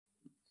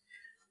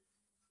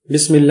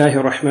بسم الله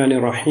الرحمن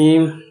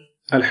الرحيم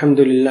الحمد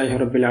لله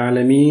رب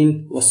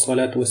العالمين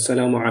والصلاة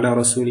والسلام على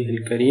رسوله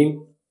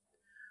الكريم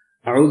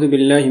أعوذ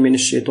بالله من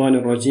الشيطان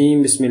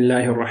الرجيم بسم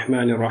الله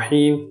الرحمن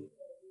الرحيم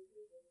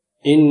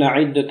إن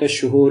عدة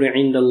الشهور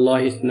عند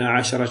الله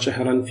 12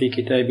 شهرا في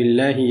كتاب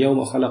الله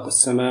يوم خلق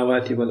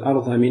السماوات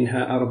والأرض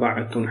منها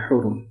 4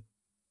 حرم.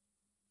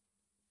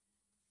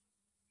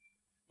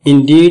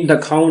 Indeed, the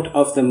count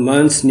of the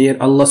months near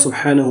Allah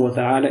subhanahu wa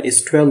ta'ala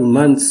is 12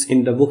 months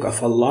in the book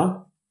of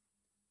Allah,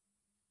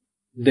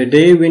 the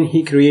day when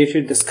He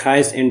created the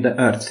skies and the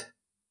earth.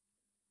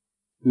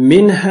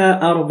 Minha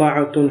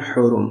arba'atun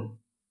hurum.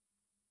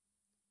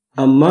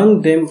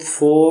 Among them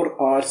 4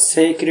 are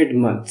sacred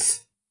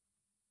months.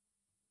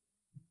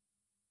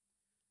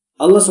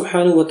 Allah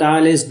subhanahu wa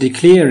ta'ala is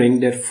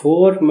declaring that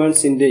 4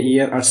 months in the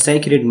year are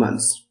sacred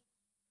months.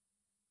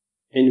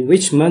 And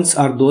which months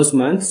are those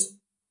months?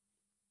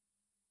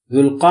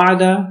 Dhul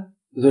Qa'dah,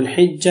 Dhul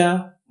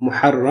Hijjah,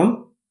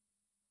 Muharram,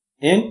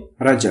 and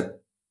Rajab.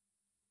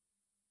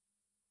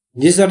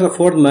 These are the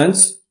 4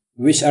 months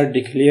which are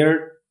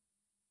declared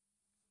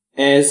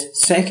as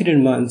sacred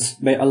months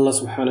by Allah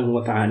subhanahu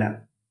wa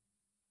ta'ala.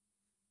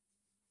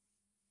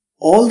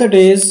 All the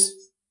days,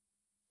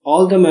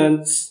 all the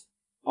months,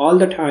 all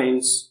the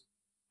times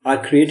are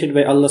created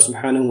by Allah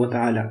subhanahu wa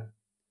ta'ala.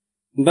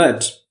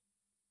 But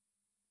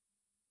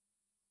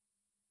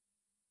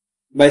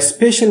by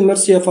special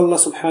mercy of Allah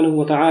subhanahu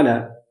wa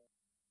ta'ala,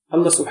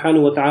 Allah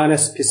subhanahu wa ta'ala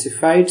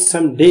specified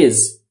some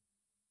days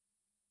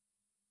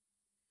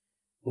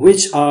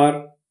which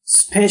are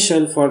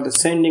special for the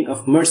sending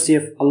of mercy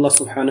of Allah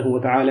subhanahu wa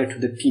ta'ala to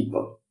the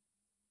people.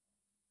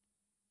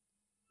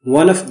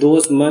 One of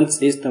those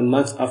months is the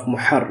month of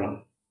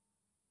Muharram,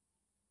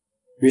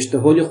 which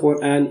the Holy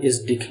Quran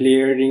is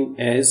declaring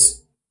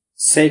as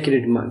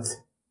sacred month.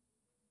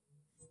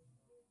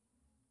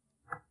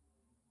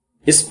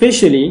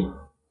 Especially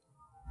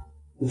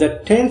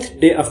the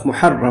 10th day of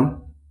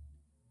Muharram,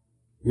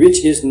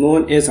 which is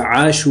known as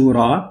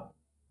Asuraa,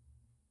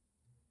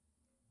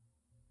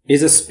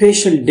 is a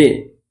special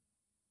day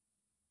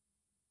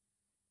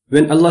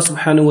when Allah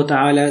subhanahu wa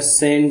ta'ala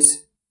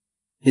sends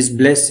His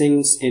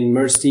blessings and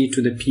mercy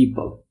to the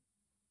people.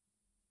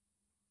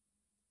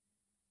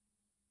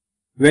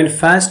 When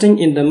fasting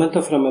in the month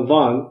of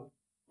Ramadan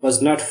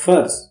was not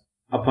first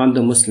upon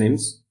the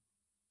Muslims,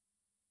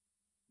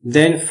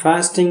 then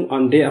fasting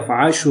on day of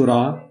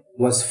Ashura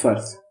was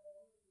first.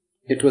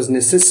 It was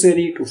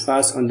necessary to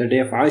fast on the day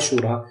of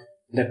Ashura,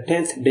 the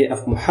 10th day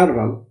of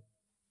Muharram,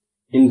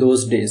 in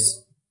those days.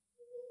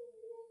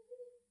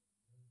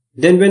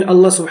 Then when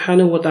Allah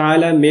subhanahu wa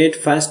ta'ala made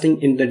fasting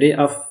in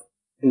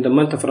the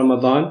month of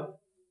Ramadan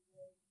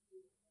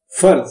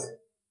first,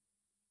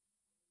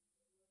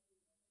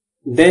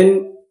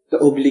 then the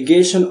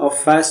obligation of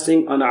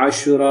fasting on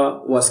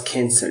Ashura was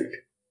cancelled.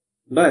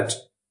 But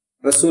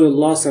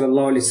Rasulullah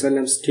sallallahu alaihi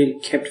wasallam still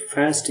kept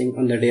fasting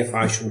on the day of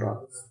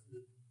Ashura.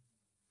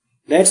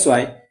 That's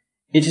why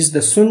it is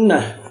the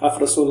sunnah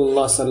of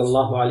Rasulullah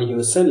sallallahu alaihi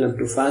wasallam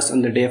to fast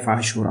on the day of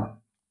Ashura.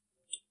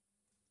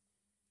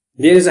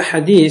 There is a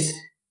hadith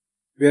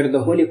where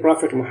the Holy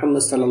Prophet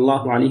Muhammad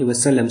sallallahu alaihi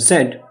wasallam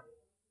said,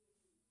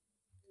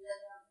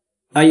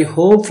 I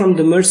hope from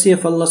the mercy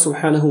of Allah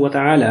subhanahu wa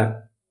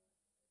ta'ala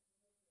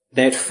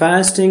that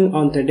fasting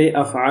on the day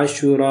of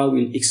Ashura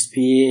will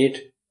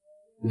expiate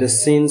the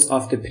sins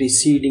of the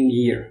preceding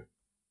year.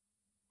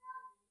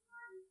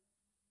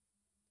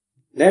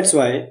 That's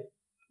why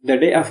the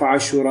day of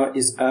Ashura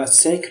is a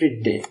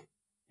sacred day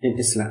in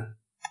Islam.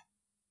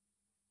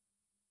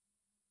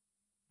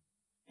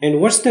 And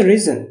what's the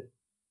reason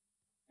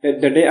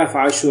that the day of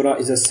Ashura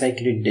is a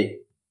sacred day?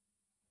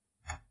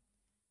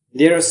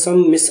 There are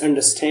some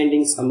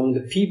misunderstandings among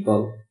the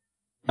people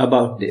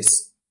about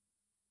this.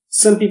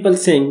 Some people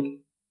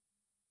think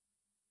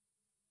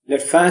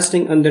that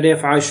fasting on the day of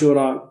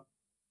Ashura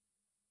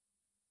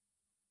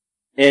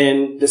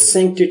and the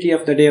sanctity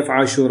of the day of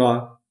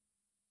Ashura,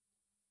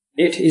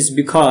 it is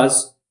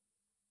because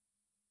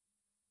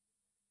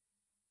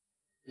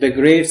the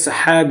great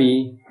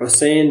Sahabi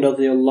Hussein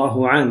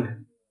radiyallahu anhu,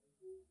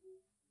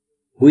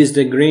 who is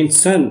the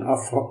grandson of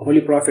Holy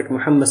Prophet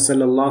Muhammad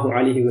sallallahu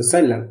alaihi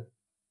wasallam,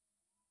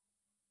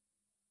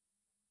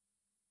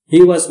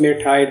 he was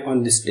martyred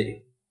on this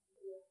day.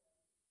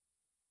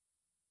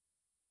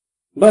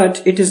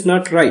 But it is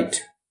not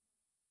right,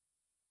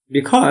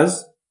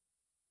 because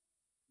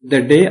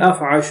the day of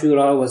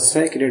Ashura was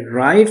sacred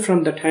right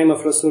from the time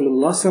of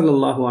Rasulullah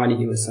sallallahu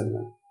alaihi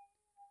wasallam,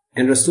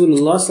 and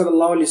Rasulullah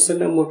sallallahu alaihi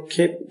wasallam would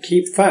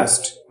keep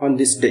fast on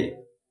this day.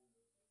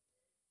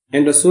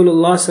 And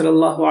Rasulullah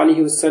sallallahu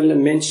alaihi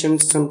wasallam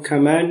mentioned some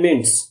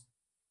commandments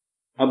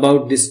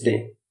about this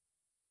day.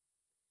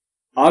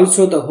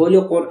 Also, the Holy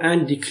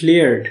Quran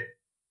declared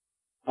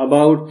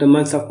about the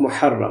month of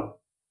Muharram.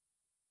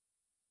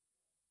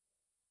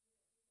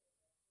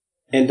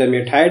 And the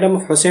martyrdom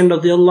of Hussein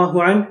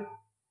radiyallahu anhu,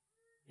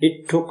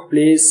 it took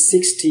place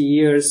 60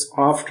 years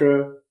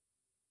after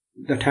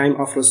the time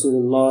of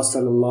Rasulullah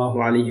sallallahu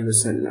alaihi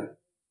wasallam.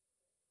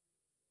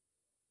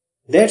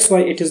 That's why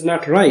it is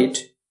not right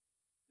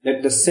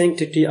that the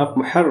sanctity of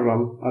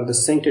Muharram, or the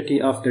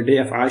sanctity of the day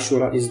of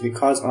Ashura, is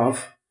because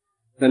of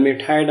the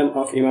martyrdom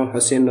of Imam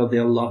Hussein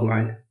radiallahu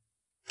anhu.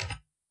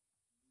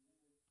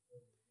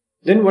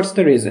 Then what's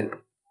the reason?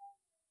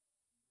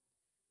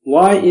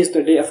 Why is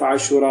the day of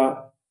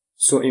Ashura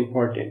so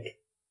important?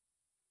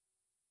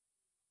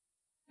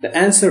 The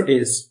answer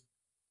is,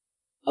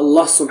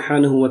 Allah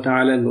subhanahu wa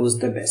ta'ala knows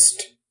the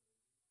best.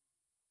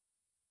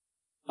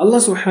 Allah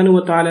subhanahu wa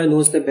ta'ala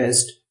knows the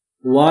best.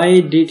 Why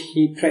did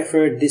He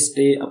prefer this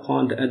day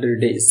upon the other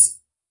days?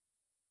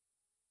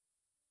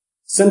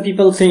 Some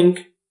people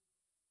think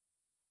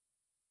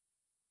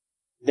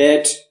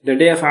that the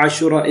day of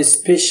Ashura is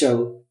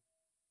special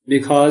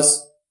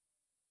because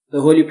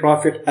the Holy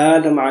Prophet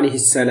Adam alayhi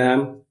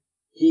salam,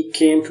 he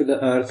came to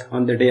the earth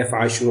on the day of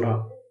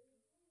Ashura.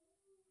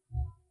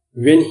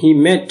 When he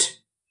met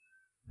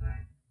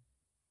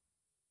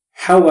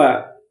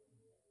Hawa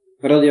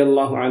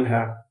radiallahu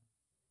anha,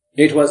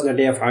 it was the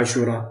day of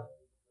Ashura.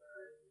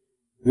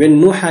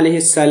 When Nuh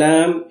alayhi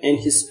salam and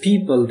his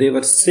people, they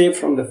were saved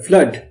from the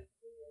flood,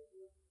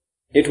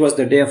 it was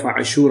the day of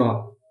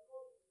Ashura.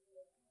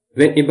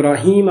 When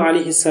Ibrahim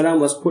alayhi salam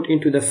was put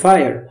into the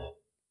fire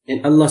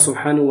and Allah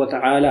subhanahu wa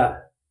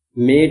ta'ala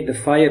made the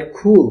fire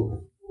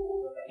cool,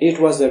 it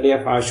was the day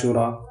of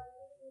Ashura.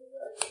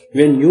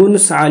 When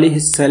Yunus alayhi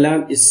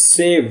salam is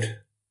saved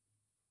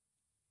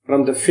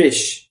from the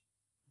fish,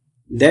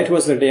 that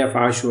was the day of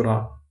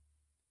Ashura.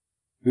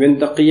 When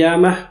the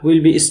Qiyamah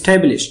will be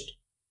established,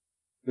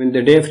 when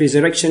the day of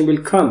resurrection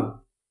will come,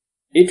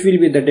 it will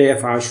be the day of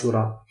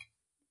Ashura.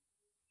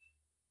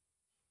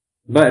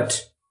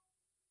 But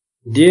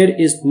there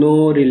is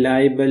no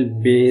reliable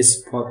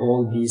base for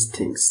all these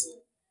things.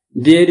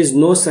 There is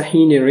no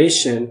Sahih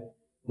narration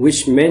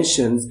which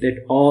mentions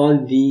that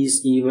all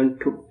these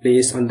events took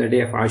place on the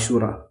day of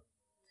Ashura.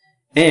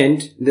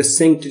 And the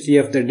sanctity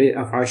of the day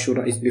of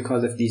Ashura is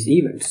because of these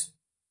events.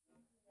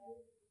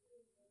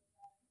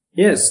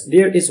 Yes,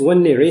 there is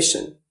one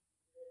narration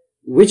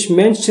which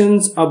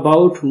mentions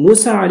about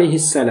Musa alayhi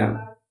salam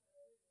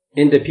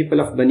and the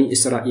people of Bani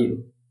Israel.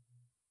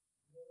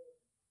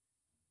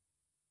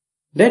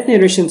 That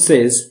narration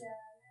says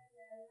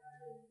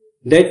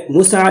that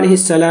Musa alayhi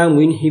salam,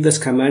 when he was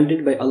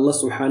commanded by Allah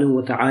subhanahu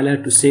wa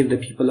ta'ala to save the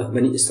people of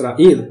Bani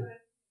Israel,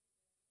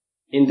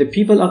 and the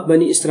people of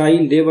Bani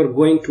Israel, they were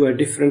going to a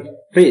different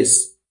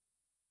place.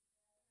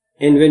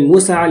 And when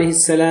Musa alayhi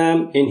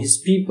salam and his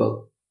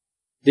people,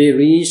 they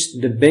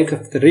reached the bank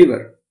of the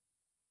river,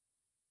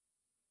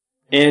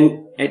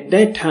 and at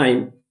that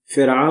time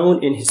Pharaoh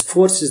and his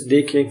forces,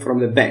 they came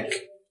from the back.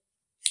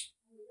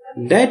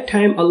 That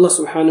time Allah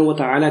subhanahu wa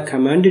ta'ala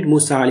commanded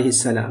Musa alayhi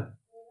salam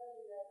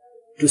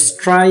to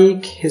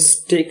strike his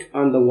stick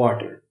on the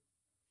water.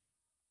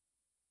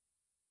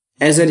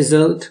 As a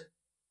result,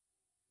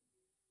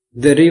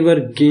 the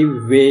river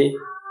gave way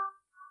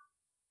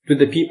to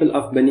the people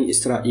of Bani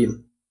Israel.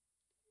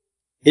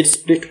 It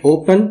split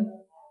open.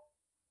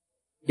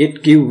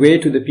 It gave way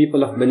to the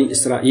people of Bani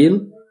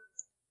Israel.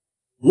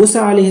 Musa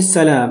alayhi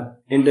salam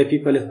and the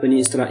people of Bani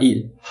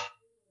Israel,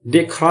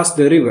 they crossed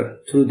the river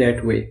through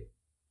that way.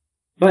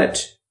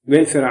 But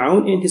when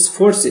Pharaoh and his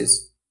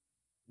forces,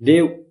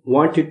 they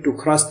wanted to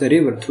cross the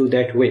river through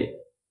that way,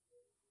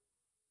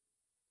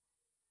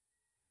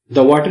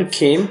 the water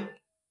came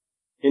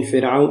and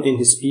Pharaoh and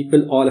his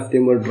people, all of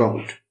them were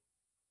drowned.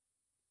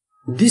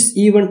 This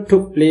event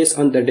took place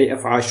on the day of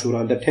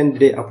Ashura, the 10th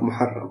day of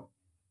Muharram.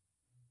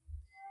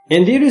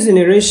 And there is a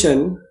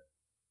narration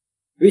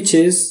which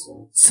is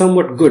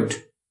somewhat good,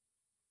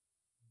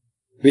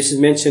 which is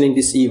mentioning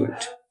this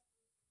event.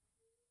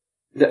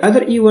 The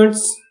other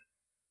events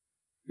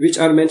which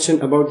are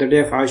mentioned about the day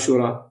of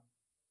Ashura,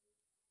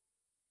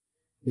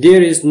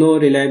 there is no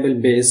reliable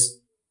base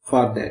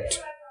for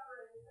that.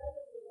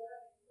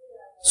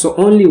 So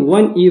only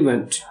one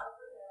event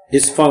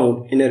is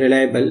found in a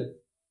reliable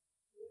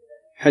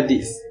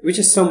hadith, which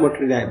is somewhat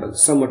reliable,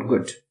 somewhat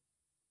good.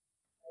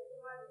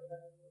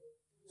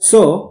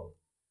 So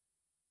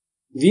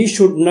we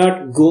should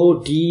not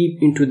go deep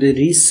into the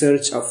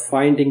research of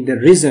finding the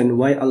reason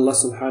why Allah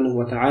subhanahu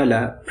wa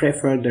ta'ala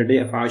preferred the day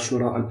of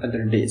Ashura on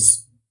other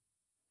days.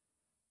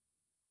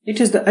 It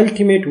is the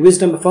ultimate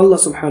wisdom of Allah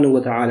subhanahu wa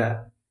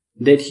ta'ala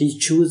that He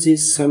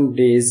chooses some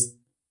days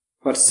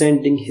for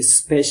sending His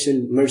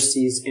special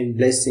mercies and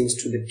blessings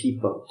to the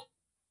people.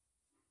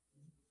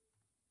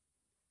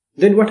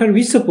 Then what are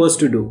we supposed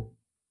to do?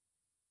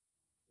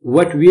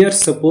 What we are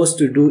supposed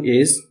to do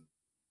is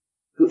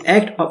to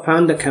act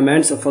upon the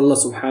commands of Allah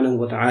subhanahu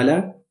wa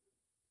ta'ala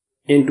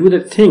and do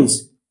the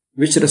things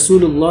which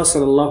Rasulullah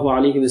sallallahu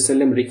alayhi wa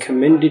sallam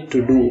recommended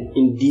to do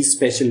in these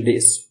special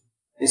days,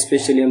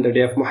 especially on the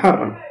day of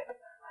Muharram.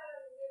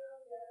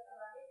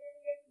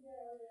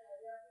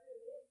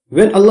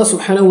 When Allah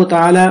subhanahu wa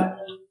ta'ala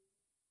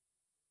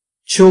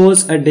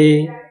chose a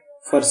day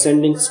for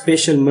sending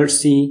special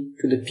mercy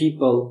to the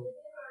people,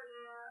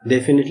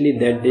 definitely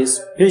that day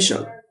is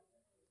special.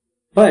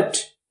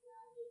 But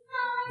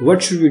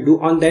what should we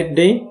do on that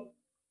day?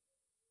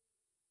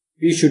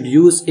 We should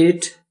use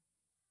it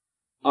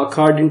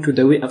according to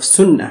the way of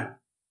Sunnah,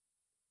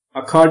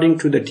 according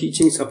to the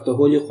teachings of the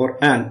Holy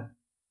Quran.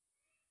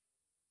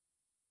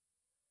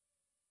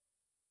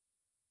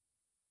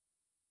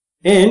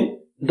 And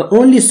the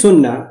only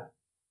sunnah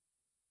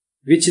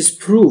which is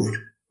proved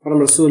from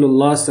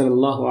Rasulullah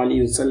sallallahu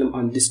alaihi wasallam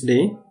on this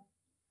day,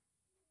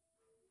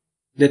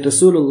 that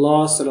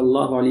Rasulullah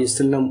sallallahu alaihi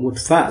wasallam would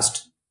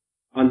fast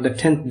on the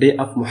 10th day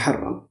of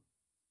Muharram.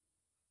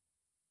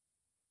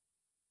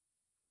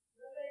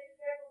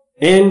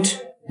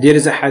 And there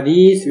is a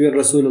hadith where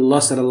Rasulullah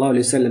sallallahu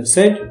alaihi wasallam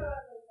said,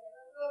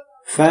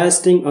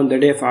 fasting on the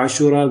day of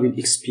Ashura will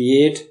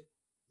expiate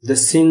the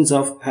sins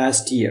of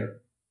past year.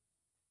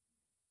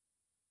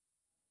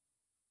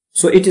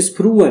 So it is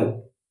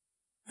proven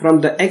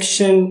from the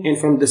action and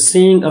from the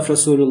saying of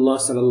Rasulullah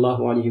sallallahu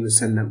alaihi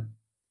wasallam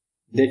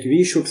that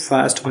we should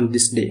fast on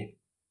this day.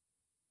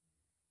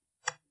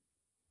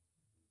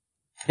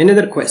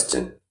 Another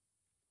question: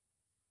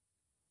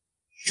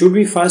 should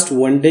we fast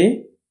one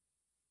day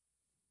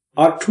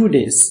or 2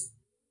 days?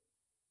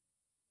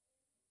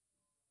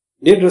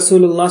 Did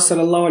Rasulullah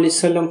sallallahu alaihi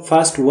wasallam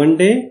fast one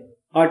day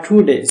or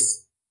 2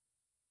 days?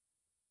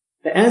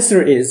 The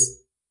answer is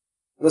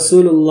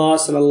Rasulullah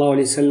sallallahu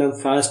alaihi wasallam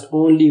fast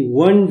only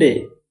one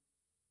day,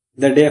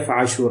 the day of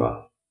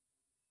Ashura,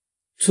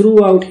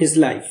 throughout his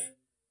life.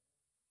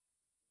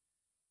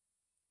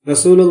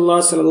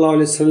 Rasulullah sallallahu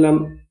alaihi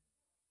wasallam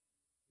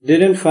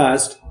didn't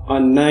fast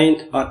on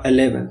 9th or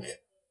 11th.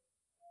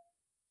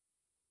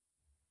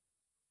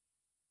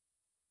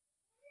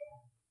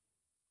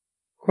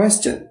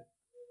 Question: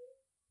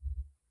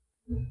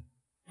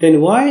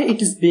 then why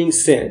it is being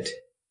said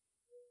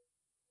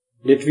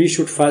that we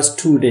should fast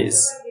 2 days,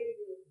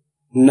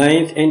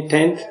 9th and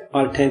 10th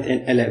or 10th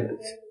and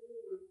 11th?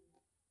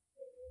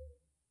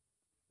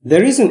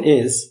 The reason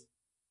is,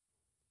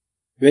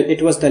 when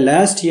it was the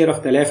last year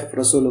of the life of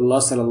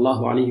Rasulullah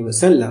sallallahu alaihi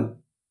wasallam,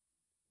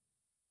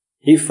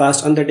 he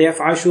fasted on the day of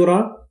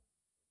Ashura,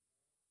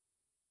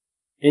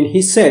 and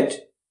he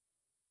said,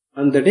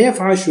 on the day of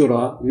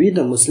Ashura, we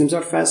the Muslims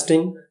are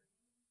fasting,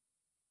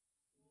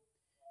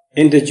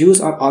 and the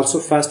Jews are also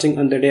fasting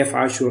on the day of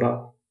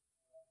Ashura.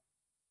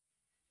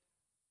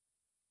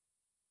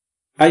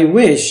 I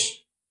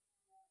wish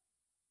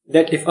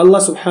that if Allah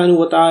subhanahu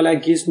wa ta'ala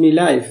gives me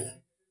life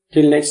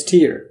till next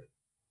year,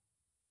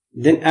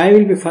 then I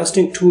will be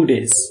fasting 2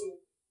 days,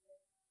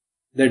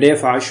 the day of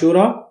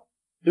Ashura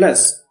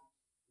plus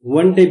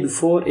 1 day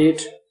before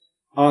it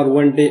or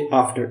 1 day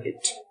after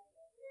it.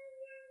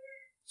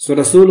 So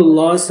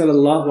Rasulullah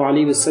sallallahu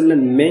alaihi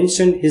wasallam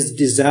mentioned his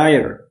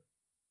desire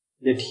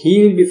that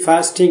he will be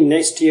fasting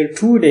next year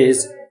 2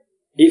 days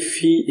if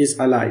he is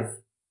alive.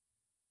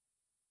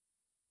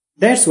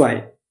 That's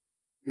why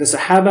the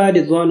Sahaba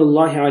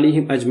ridwanullahi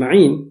alaihim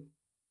ajma'een,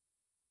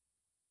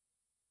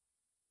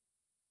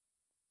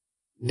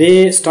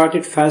 they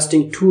started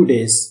fasting 2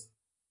 days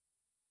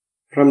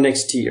from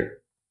next year.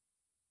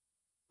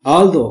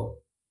 Although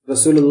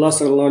Rasulullah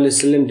sallallahu alaihi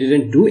wasallam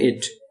didn't do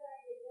it,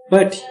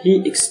 but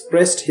he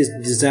expressed his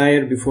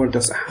desire before the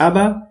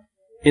Sahaba,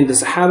 and the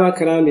Sahaba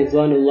Karam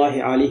ridwanullahi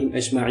alaihim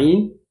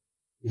ajma'een,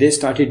 they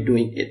started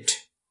doing it.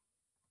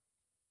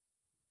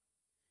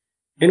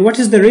 And what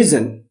is the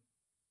reason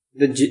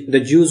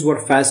the Jews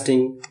were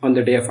fasting on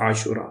the day of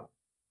Ashura?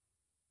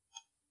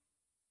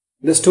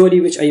 The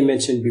story which I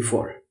mentioned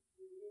before,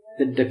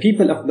 that the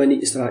people of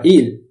Bani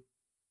Israel,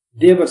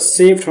 they were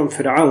saved from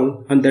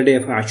Fir'aun on the day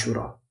of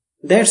Ashura.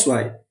 That's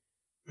why,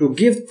 to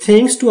give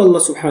thanks to Allah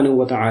subhanahu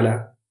wa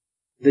ta'ala,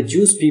 the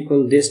Jewish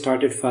people, they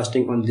started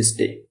fasting on this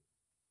day.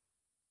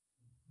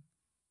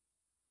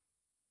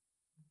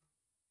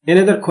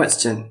 Another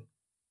question: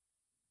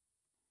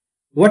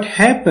 what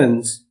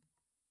happens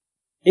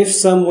if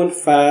someone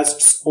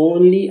fasts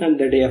only on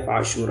the day of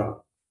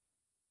Ashura?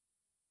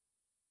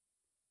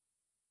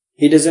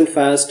 He doesn't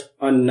fast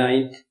on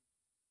 9th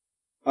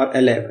or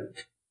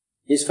 11th.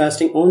 He's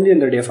fasting only on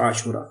the day of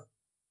Ashura.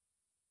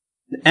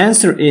 The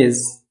answer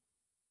is,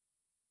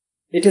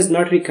 it is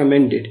not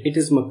recommended, it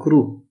is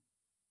makruh,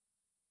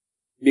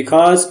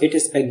 because it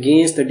is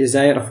against the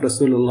desire of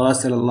Rasulullah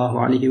sallallahu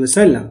alaihi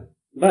wasallam.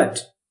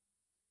 But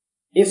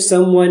if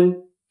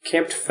someone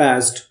kept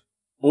fast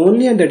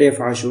only on the day of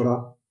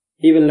Ashura,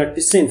 he will not be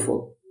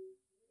sinful,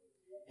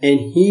 and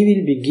he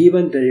will be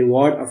given the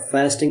reward of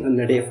fasting on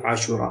the day of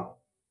Ashura.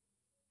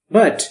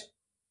 But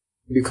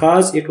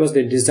because it was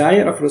the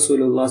desire of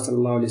Rasulullah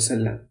sallallahu alaihi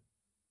wasallam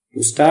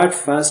to start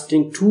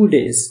fasting 2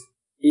 days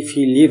if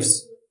he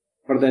lives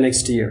for the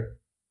next year,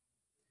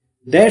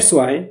 that's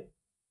why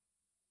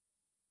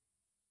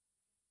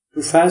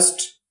to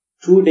fast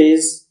 2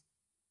 days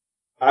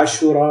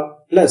Ashura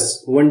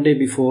plus 1 day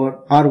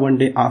before or 1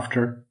 day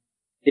after,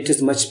 it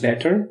is much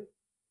better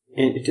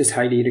and it is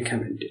highly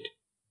recommended.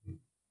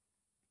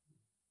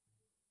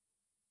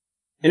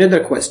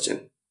 Another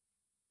question: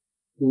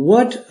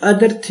 what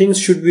other things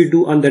should we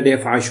do on the day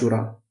of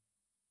Ashura?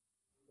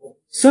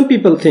 Some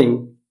people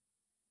think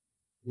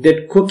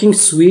that cooking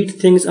sweet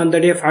things on the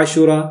day of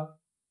Ashura,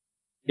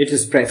 it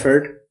is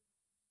preferred.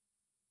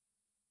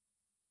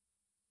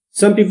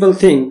 Some people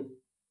think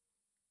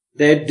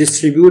that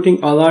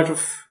distributing a lot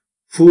of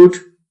food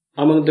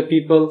among the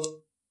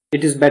people,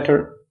 it is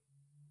better.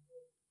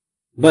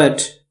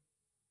 But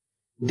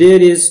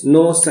there is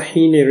no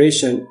Sahih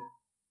narration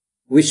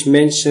which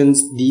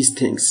mentions these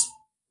things.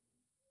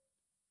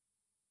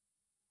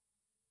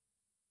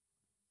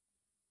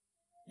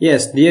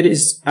 Yes, there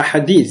is a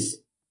hadith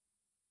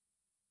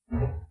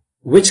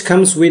which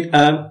comes with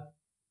a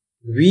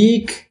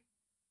weak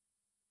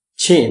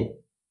chain.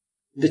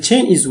 The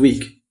chain is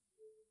weak.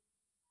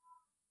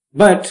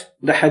 But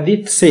the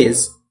hadith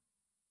says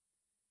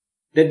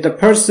that the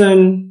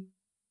person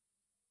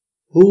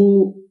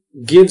who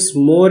gives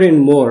more and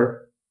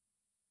more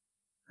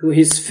to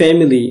his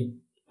family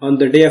on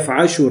the day of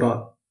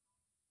Ashura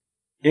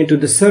and to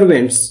the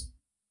servants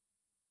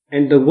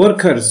and the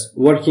workers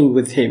working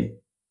with him,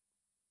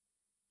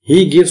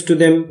 he gives to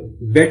them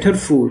better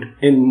food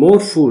and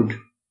more food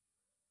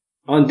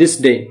on this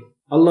day.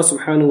 Allah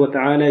subhanahu wa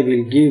ta'ala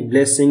will give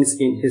blessings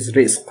in his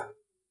rizq.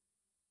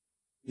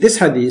 This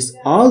hadith,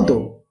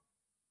 although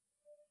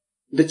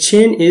the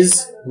chain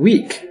is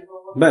weak,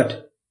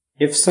 but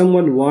if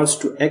someone wants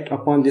to act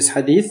upon this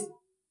hadith,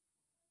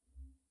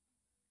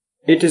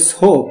 it is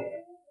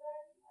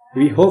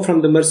we hope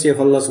from the mercy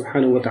of Allah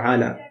subhanahu wa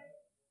ta'ala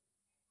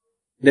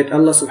that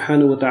Allah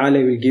subhanahu wa ta'ala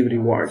will give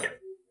reward.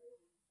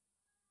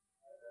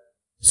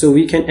 So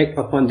we can act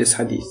upon this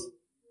hadith.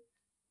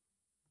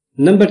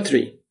 Number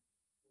 3.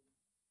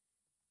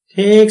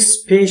 Take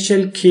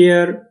special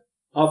care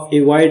of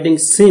avoiding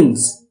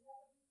sins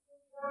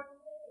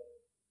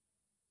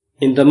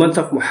in the month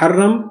of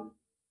Muharram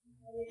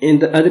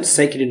and the other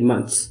sacred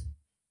months.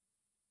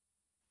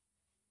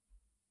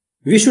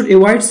 We should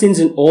avoid sins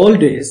in all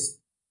days,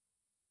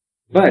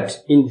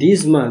 but in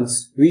these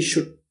months we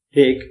should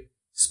take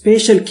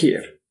special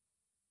care,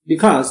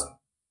 because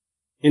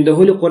in the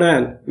Holy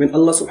Quran, when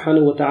Allah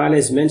subhanahu wa ta'ala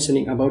is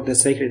mentioning about the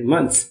sacred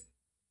months,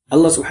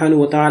 Allah subhanahu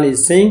wa ta'ala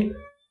is saying,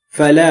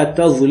 فَلَا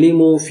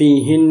تَظْلِمُوا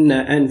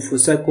فِيهِنَّ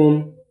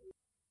أَنفُسَكُمْ.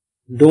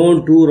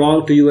 Don't do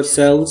wrong to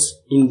yourselves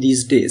in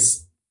these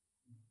days.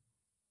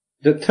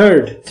 The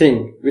third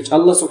thing which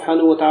Allah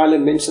subhanahu wa ta'ala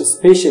mentions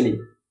specially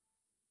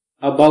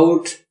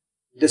about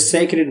the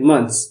sacred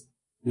months,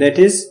 that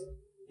is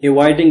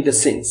avoiding the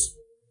sins.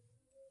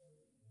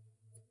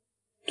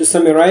 To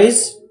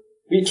summarize,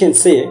 we can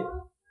say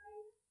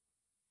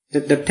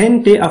that the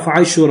 10th day of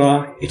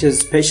Ashura, it is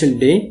a special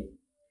day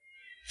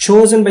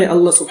chosen by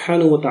Allah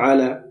subhanahu wa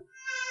ta'ala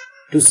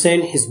to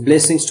send his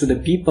blessings to the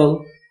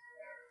people,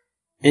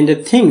 and the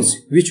things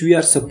which we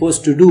are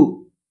supposed to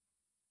do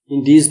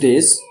in these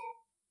days.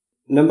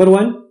 Number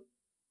 1,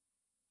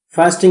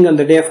 fasting on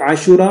the day of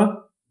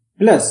Ashura,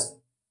 plus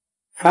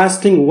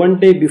fasting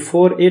one day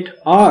before it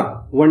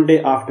or one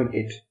day after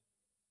it.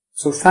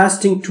 So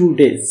fasting 2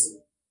 days.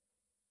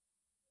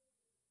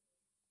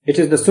 It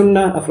is the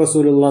sunnah of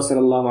Rasulullah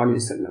sallallahu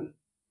alaihi wasallam.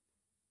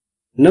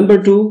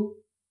 Number 2,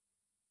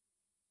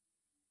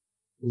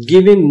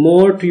 giving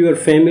more to your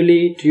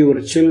family, to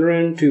your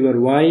children, to your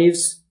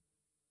wives,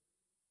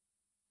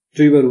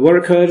 to your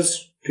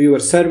workers, to your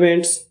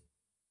servants,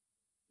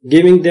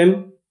 giving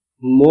them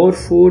more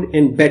food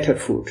and better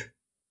food,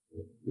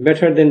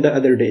 better than the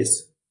other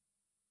days.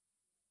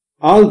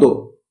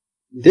 Although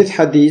this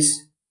hadith,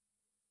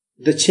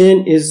 the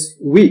chain is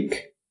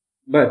weak,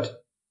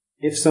 but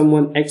if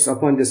someone acts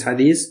upon this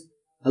hadith,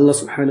 Allah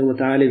subhanahu wa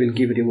ta'ala will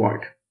give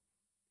reward.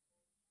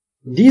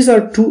 These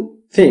are 2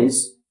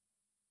 things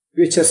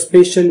which are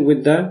special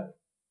with the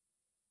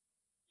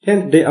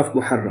 10th day of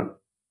Muharram.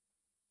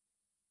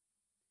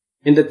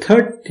 And the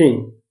third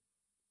thing,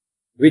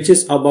 which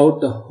is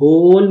about the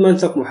whole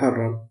month of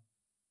Muharram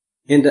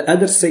and the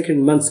other sacred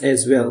months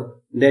as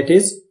well, that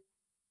is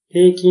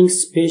taking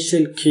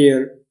special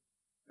care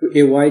to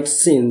avoid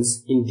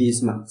sins in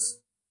these months.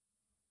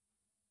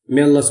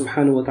 May Allah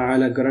subhanahu wa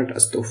ta'ala grant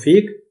us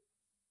tawfiq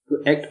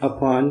to act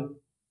upon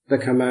the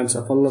commands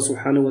of Allah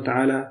subhanahu wa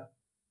ta'ala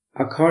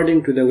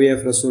according to the way of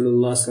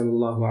Rasulullah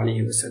sallallahu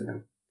alayhi wa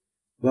sallam.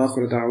 Wa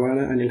akhiru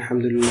da'wana anil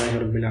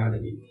hamdulillahi rabbil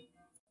alameen.